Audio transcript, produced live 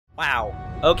Wow.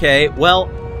 Okay, well,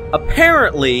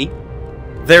 apparently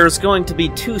there's going to be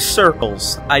 2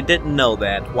 circles. I didn't know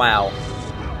that. Wow.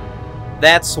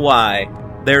 That's why.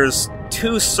 There's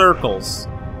 2 circles.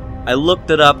 I looked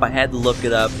it up. I had to look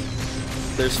it up.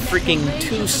 There's freaking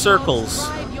 2 circles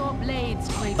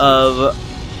of...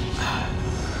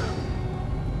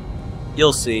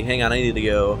 You'll see. Hang on, I need to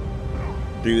go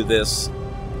do this.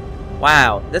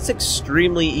 Wow, that's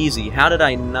extremely easy. How did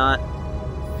I not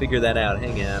figure that out?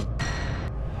 Hang on.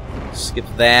 Skip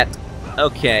that.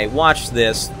 Okay, watch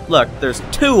this. Look, there's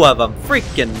 2 of them.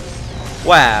 Freaking...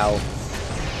 Wow.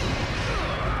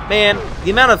 Man,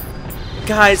 the amount of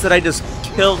guys that I just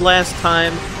killed last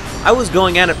time, I was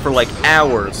going at it for like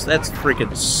hours. That's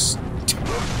freaking...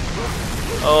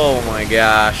 Oh my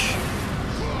gosh.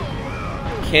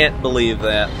 Can't believe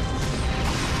that.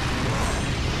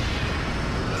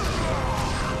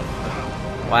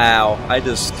 Wow, I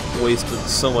just wasted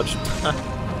so much time.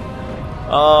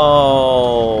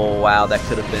 Oh, wow, that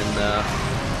could have been,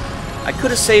 I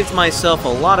could have saved myself a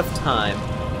lot of time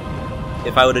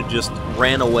if I would have just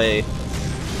ran away,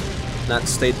 not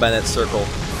stayed by that circle.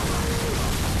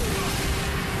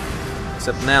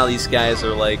 Except now these guys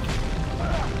are like...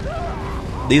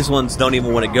 These ones don't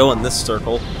even want to go in this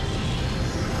circle.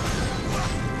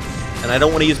 And I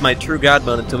don't want to use my true god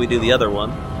mode until we do the other one.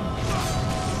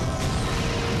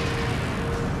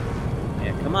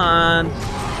 Yeah, come on.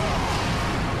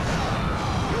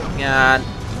 God.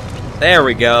 There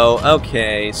we go.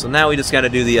 Okay, so now we just gotta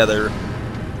do the other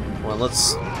one.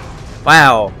 Let's...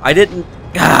 Wow, I didn't...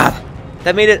 God!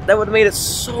 That would have made it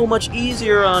so much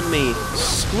easier on me.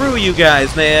 Screw you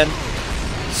guys, man.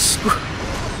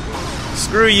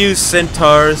 Screw you,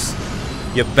 centaurs.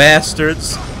 You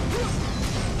bastards.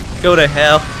 Go to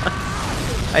hell.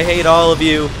 I hate all of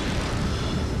you.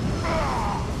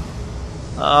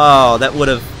 Oh, that would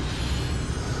have...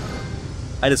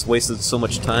 I just wasted so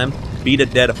much time. Beat a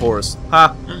dead horse.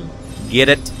 Ha! Get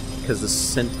it? Because the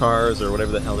centaurs, or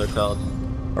whatever the hell they're called,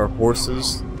 are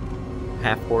horses.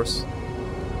 Half-horse.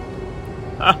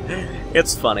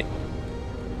 It's funny.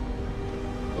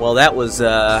 Well, that was,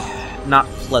 not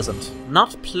pleasant.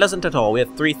 Not pleasant at all. We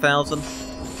have 3,000.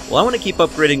 Well, I want to keep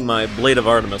upgrading my Blade of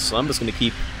Artemis, so I'm just going to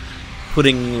keep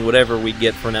putting whatever we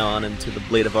get from now on into the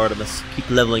Blade of Artemis. Keep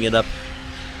leveling it up.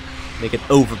 Make it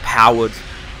overpowered.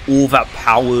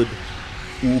 Overpowered.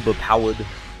 Uberpowered.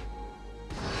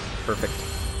 Perfect.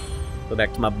 Go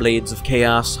back to my Blades of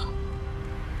Chaos.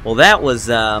 Well, that was,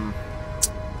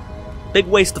 big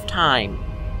waste of time.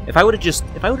 If I would have just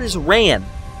ran,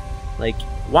 like,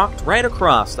 walked right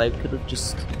across, I could have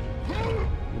just,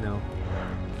 you know.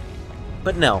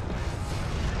 But no.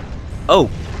 Oh.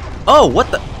 Oh,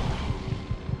 what the?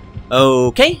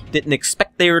 Okay, didn't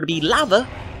expect there to be lava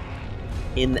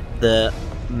in the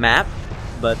map,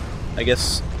 but I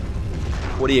guess,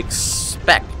 what do you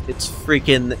expect? It's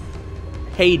freaking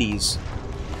Hades.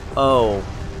 Oh.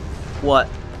 What?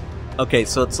 Okay,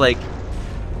 so it's like,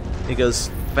 it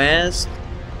goes fast.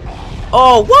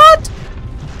 Oh, what?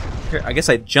 Here, I guess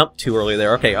I jumped too early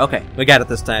there. Okay, okay, we got it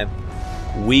this time.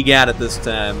 We got it this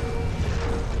time.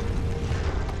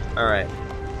 Alright.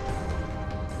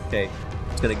 Okay,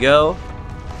 it's gonna go.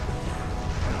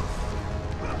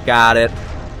 Got it.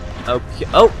 Okay.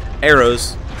 Oh,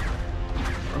 arrows.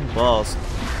 Oh, balls.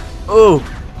 Oh.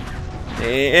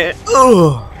 And,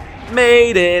 oh.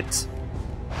 Made it.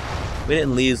 We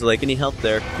didn't lose like any health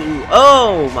there. Ooh.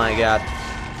 Oh my god.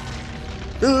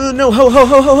 No, ho, ho,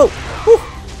 ho, ho, ho. Whew.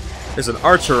 There's an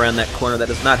archer around that corner. That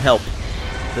does not help.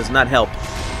 Does not help.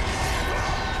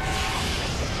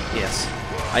 Yes.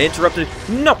 I interrupted.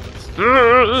 No.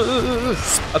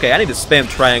 Okay, I need to spam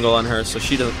triangle on her so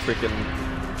she doesn't freaking...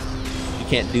 You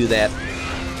can't do that.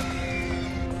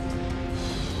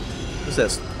 What's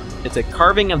this? It's a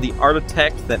carving of the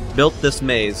architect that built this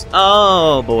maze.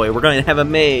 Oh boy, we're going to have a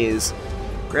maze.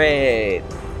 Great.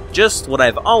 Just what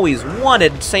I've always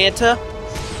wanted, Santa.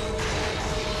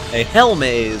 A hell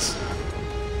maze.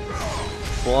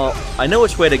 Well, I know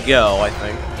which way to go, I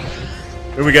think.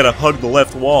 And we gotta hug the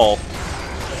left wall.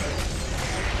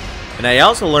 And I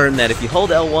also learned that if you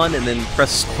hold L1 and then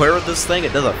press square with this thing,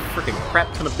 it does a freaking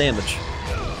crap ton of damage.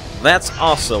 That's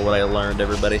also what I learned,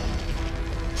 everybody.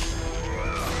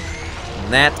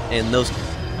 And that and those...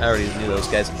 I already knew those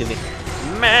guys would give me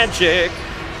magic!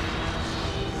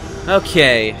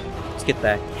 Okay, let's get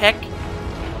the heck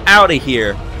out of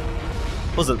here.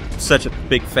 Wasn't such a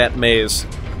big fat maze.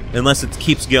 Unless it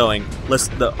keeps going. Unless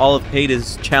all of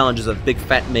Hades' challenge is a big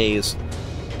fat maze.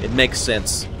 It makes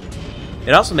sense.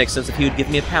 It also makes sense if he would give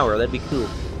me a power. That'd be cool.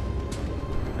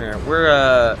 Alright,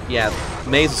 we're, yeah,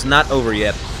 maze is not over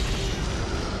yet.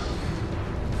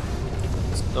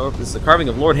 Door, this is the carving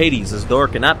of Lord Hades. This door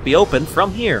cannot be opened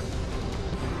from here.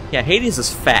 Yeah, Hades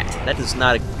is fat. That is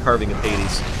not a carving of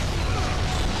Hades.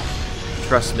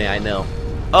 Trust me, I know.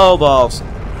 Oh, balls.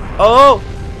 Oh!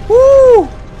 Woo!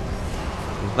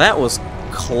 That was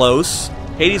close.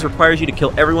 Hades requires you to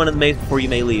kill everyone in the maze before you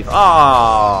may leave.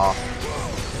 Ah!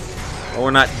 Well,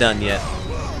 we're not done yet.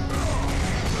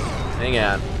 Hang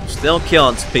on. Still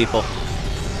killing some people.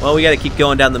 Well, we gotta keep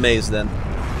going down the maze then.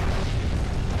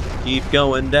 Keep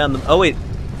going down the... Oh, wait.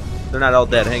 They're not all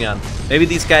dead. Hang on. Maybe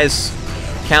these guys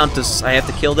count as I have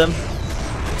to kill them?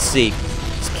 Let's see.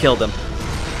 Let's kill them.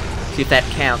 See if that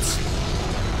counts.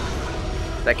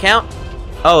 Does that count?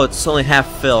 Oh, it's only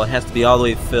half fill. It has to be all the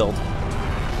way filled.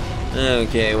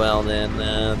 Okay, well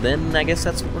then I guess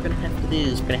that's what we're gonna have to do.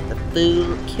 Is we're gonna have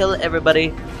to kill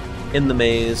everybody in the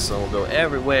maze. So we'll go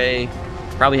every way.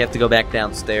 Probably have to go back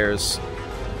downstairs.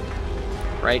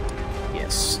 Right?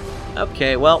 Yes.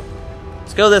 Okay, well,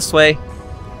 let's go this way.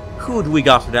 Who do we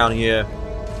got down here?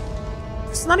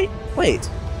 It's not even... Wait.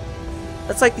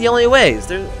 That's like the only ways.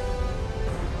 There...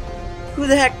 Who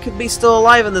the heck could be still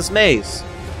alive in this maze?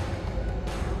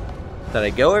 Did I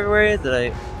go everywhere? Did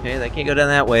I... Okay, I can't go down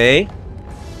that way.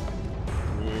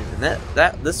 And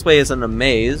this way isn't a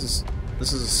maze.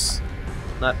 This is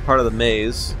not part of the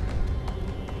maze.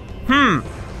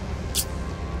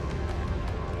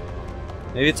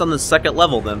 Maybe it's on the second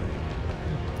level then.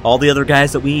 All the other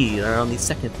guys that we are on the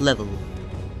second level.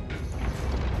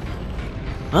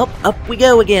 Well, up we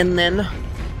go again then.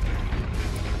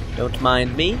 Don't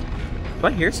mind me. Do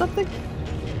I hear something?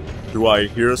 Do I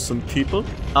hear some people?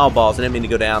 Oh, balls. I didn't mean to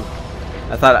go down.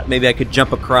 I thought maybe I could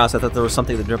jump across. I thought there was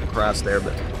something to jump across there,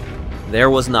 but there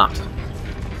was not.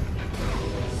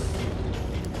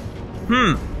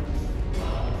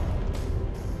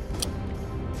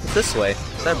 What's this way?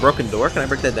 Is that a broken door? Can I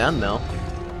break that down? No.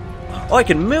 Oh, I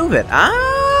can move it.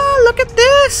 Ah, look at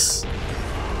this!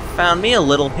 Found me a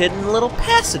little hidden little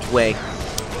passageway.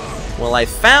 Well, I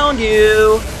found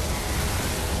you!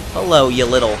 Hello, you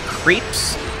little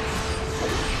creeps.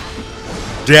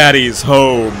 Daddy's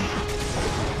home.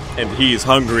 And he's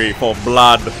hungry for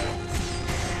blood.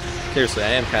 Seriously, I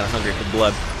am kind of hungry for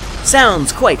blood.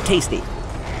 Sounds quite tasty.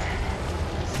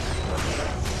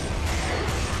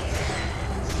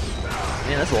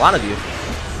 Man, that's a lot of you.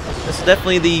 This is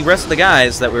definitely the rest of the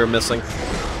guys that we were missing.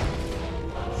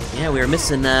 Yeah, we were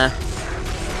missing,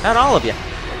 about all of you.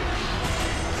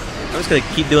 I'm just gonna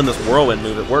keep doing this whirlwind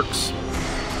move. It works.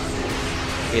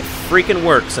 It freaking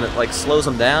works, and it, like, slows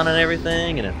them down and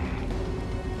everything, and it...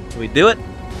 Can we do it?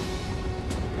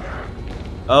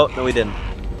 Oh, no we didn't.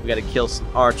 We gotta kill some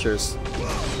archers.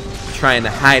 Trying to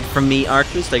hide from me,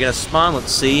 archers. They're gonna spawn,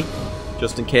 let's see.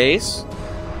 Just in case.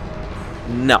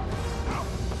 No.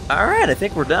 Alright, I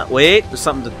think we're done. Wait, there's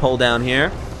something to pull down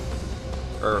here.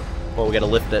 Or, well, we gotta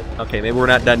lift it. Okay, maybe we're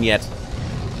not done yet.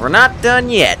 We're not done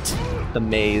yet! The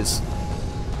maze.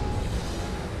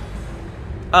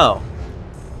 Oh.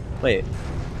 Wait.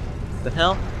 The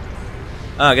hell?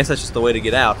 Oh, I guess that's just the way to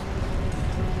get out.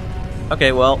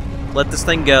 Okay, well, let this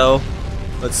thing go.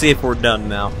 Let's see if we're done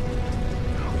now.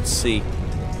 Let's see.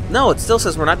 No, it still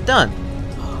says we're not done.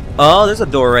 Oh, there's a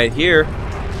door right here.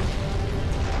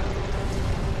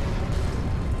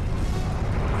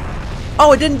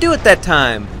 Oh, it didn't do it that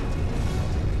time.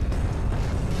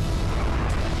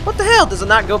 What the hell? Does it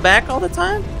not go back all the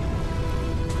time?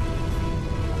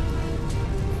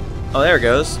 Oh, there it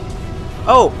goes.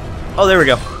 Oh! Oh, there we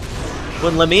go.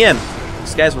 Wouldn't let me in.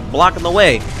 These guys were blocking the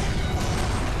way.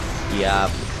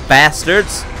 Yeah,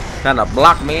 bastards. Trying to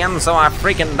block me in so I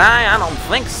freaking die? I don't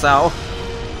think so.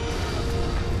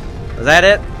 Is that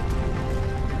it?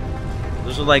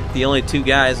 Those are like the only two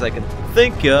guys I can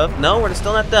think of. No, we're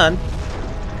still not done.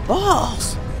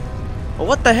 Balls! Well,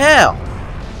 what the hell?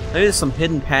 Maybe there's some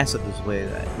hidden passages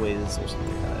ways or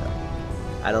something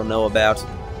I don't know about. Is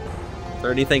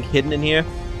there anything hidden in here?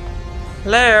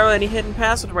 Hello? Any hidden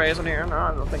passageways in here? No,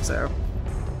 I don't think so.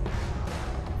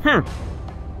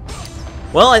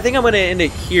 Well, I think I'm going to end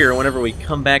it here. Whenever we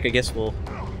come back, I guess we'll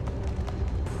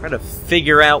try to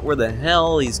figure out where the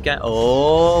hell he's got...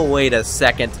 Oh, wait a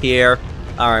second here.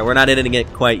 Alright, we're not ending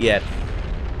it quite yet.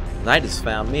 I just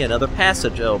found me another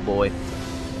passage. Oh, boy.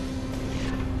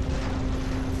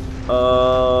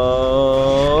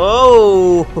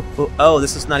 Oh,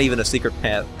 this is not even a secret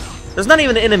path. There's not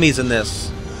even enemies in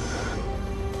this.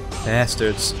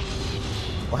 Bastards.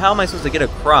 Well, how am I supposed to get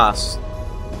across?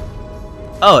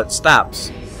 Oh, it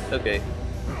stops. Okay.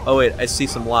 Oh, wait, I see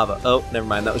some lava. Oh, never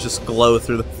mind. That was just glow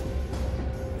through the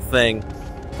thing.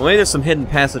 Well, maybe there's some hidden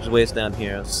passageways down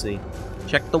here. Let's see.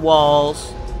 Check the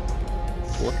walls.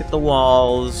 Look at the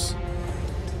walls.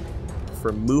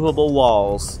 for movable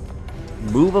walls.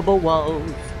 Movable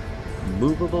walls.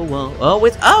 Movable wall. Oh,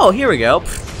 wait. Oh, here we go.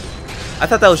 I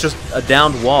thought that was just a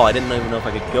downed wall. I didn't even know if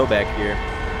I could go back here.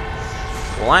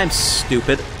 Well, I'm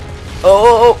stupid.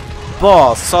 Oh,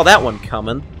 boss. Saw that one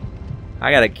coming.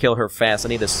 I gotta kill her fast. I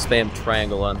need to spam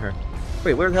triangle on her.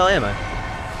 Wait, where the hell am I?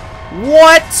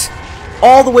 What?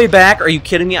 All the way back? Are you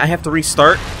kidding me? I have to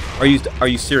restart? Are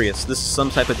you serious? This is some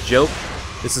type of joke?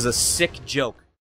 This is a sick joke.